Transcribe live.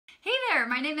there,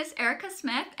 my name is Erica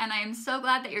Smith and I am so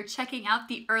glad that you're checking out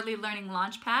the Early Learning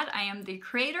Launchpad. I am the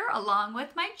creator along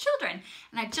with my children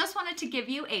and I just wanted to give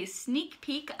you a sneak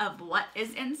peek of what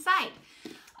is inside.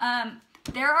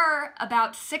 There are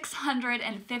about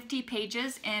 650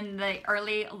 pages in the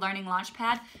Early Learning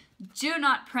Launchpad. Do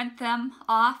not print them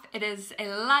off. It is a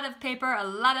lot of paper, a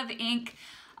lot of ink,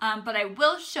 but I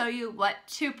will show you what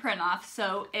to print off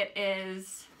so it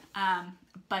is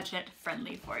budget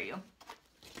friendly for you.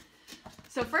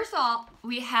 So first of all,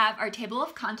 we have our table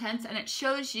of contents and it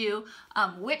shows you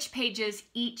which pages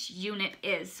each unit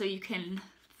is so you can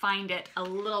find it a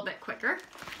little bit quicker.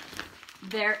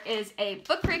 There is a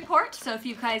book report, so if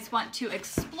you guys want to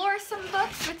explore some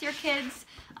books with your kids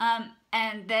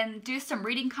and then do some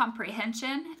reading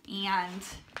comprehension and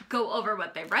go over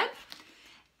what they've read.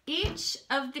 Each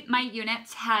of my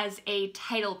units has a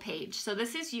title page. So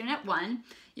this is unit 1.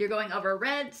 You're going over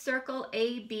red, circle,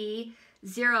 A, B,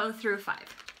 0 through 5.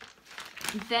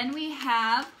 Then we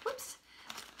have,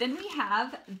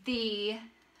 the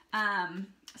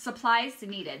supplies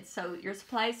needed. So your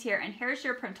supplies here, and here's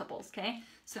your printables, okay?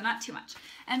 So not too much.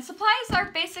 And supplies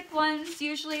are basic ones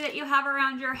usually that you have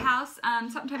around your house.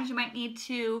 Sometimes you might need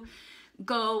to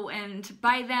go and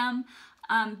buy them.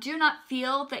 Do not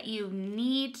feel that you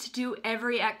need to do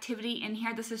every activity in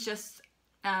here. This is just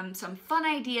some fun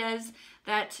ideas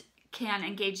that can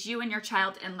engage you and your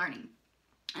child in learning.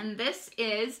 And this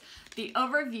is the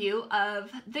overview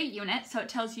of the unit. So it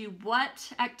tells you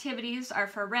what activities are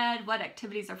for red, what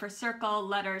activities are for circle,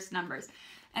 letters, numbers.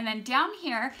 And then down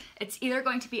here, it's either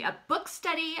going to be a book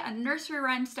study, a nursery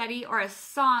rhyme study, or a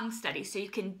song study. So you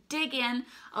can dig in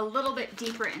a little bit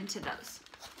deeper into those.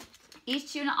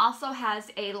 Each unit also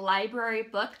has a library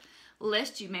book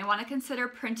list. You may want to consider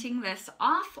printing this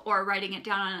off or writing it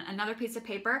down on another piece of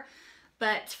paper.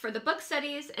 But for the book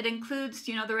studies, it includes,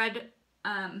 you know,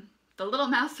 the Little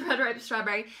Mouse, the Red Ripe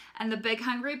Strawberry, and the Big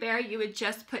Hungry Bear. You would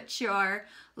just put your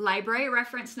library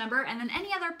reference number, and then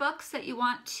any other books that you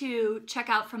want to check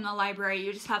out from the library,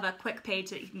 you just have a quick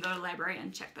page that you can go to the library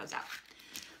and check those out.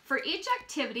 For each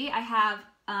activity, I have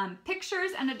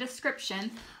pictures and a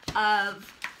description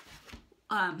of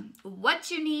what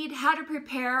you need, how to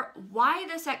prepare, why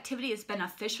this activity is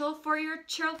beneficial for your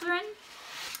children,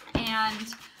 and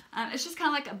it's just kind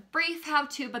of like a brief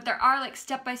how-to, but there are like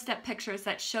step-by-step pictures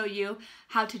that show you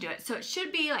how to do it. So it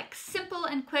should be like simple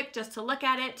and quick just to look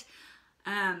at it,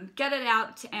 get it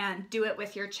out, and do it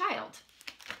with your child.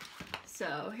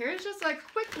 So here's just a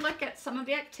quick look at some of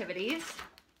the activities.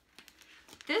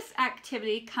 This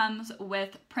activity comes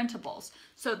with printables.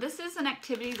 So this is an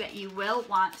activity that you will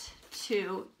want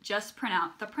to just print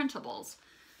out the printables.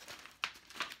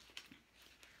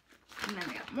 And then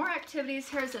we got more activities.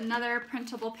 Here's another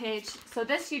printable page. So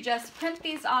this, you just print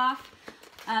these off.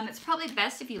 It's probably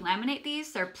best if you laminate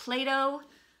these. They're Play-Doh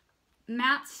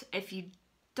mats. If you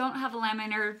don't have a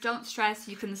laminator, don't stress,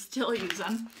 you can still use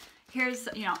them. Here's,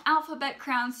 you know, alphabet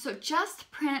crowns. So just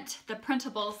print the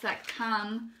printables that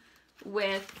come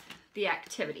with the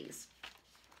activities.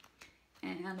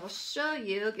 And I'll show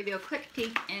you, give you a quick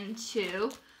peek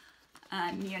into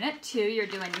Unit 2. You're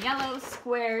doing yellow,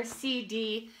 square, C,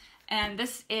 D. And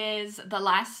this is the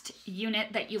last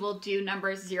unit that you will do,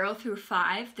 numbers 0 through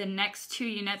 5. The next 2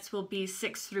 units will be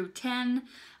 6 through 10,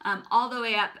 all the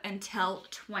way up until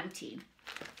 20.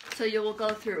 So you will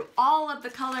go through all of the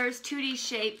colors, 2D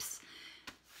shapes,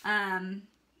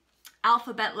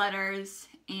 alphabet letters,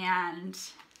 and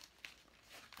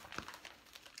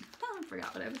I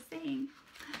forgot what I was saying.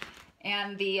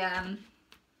 And the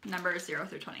numbers 0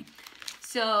 through 20.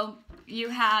 So you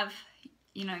have,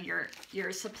 you know,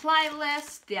 your supply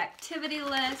list, the activity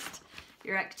list,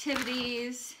 your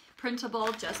activities,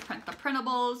 printable, just print the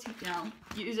printables, you know,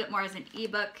 use it more as an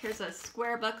ebook. Here's a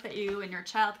square book that you and your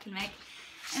child can make.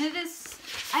 And it is,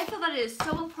 I feel that it is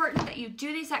so important that you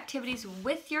do these activities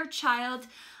with your child.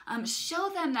 Show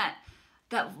them that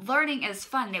learning is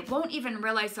fun. They won't even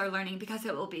realize they're learning because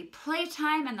it will be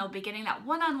playtime and they'll be getting that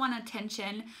one-on-one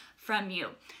attention from you.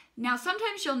 Now,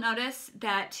 sometimes you'll notice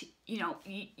that, you know,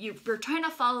 you're trying to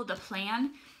follow the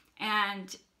plan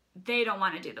and they don't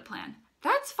want to do the plan.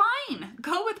 That's fine.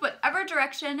 Go with whatever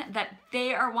direction that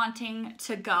they are wanting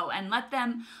to go and let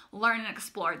them learn and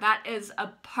explore. That is a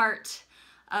part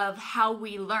of how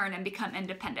we learn and become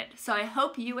independent. So I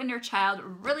hope you and your child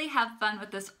really have fun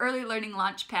with this Early Learning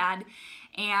Launchpad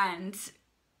and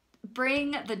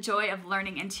bring the joy of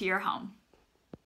learning into your home.